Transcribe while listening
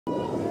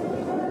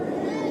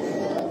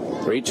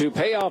3-2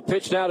 payoff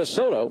pitch now to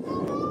Soto.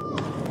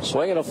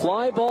 Swinging a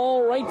fly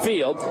ball right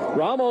field.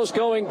 Ramos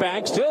going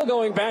back, still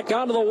going back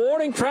onto the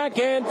warning track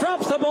and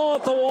drops the ball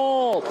at the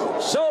wall.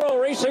 Soto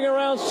racing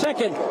around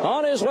second,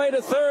 on his way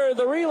to third.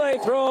 The relay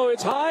throw,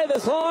 it's high, the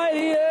slide,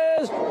 he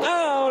is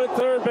out at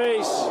third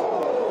base.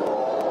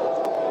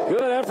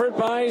 Good effort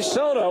by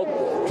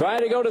Soto.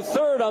 Trying to go to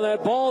third on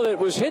that ball that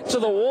was hit to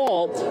the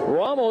wall.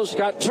 Ramos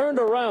got turned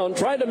around,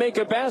 tried to make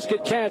a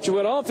basket catch,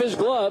 went off his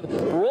glove,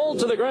 rolled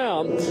to the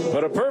ground.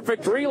 But a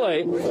perfect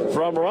relay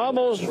from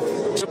Ramos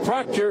to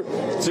Proctor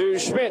to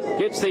Schmidt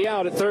gets the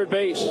out at third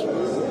base.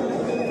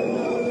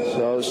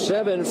 So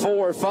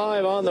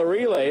 7-4-5 on the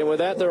relay. And with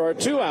that, there are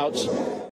 2 outs.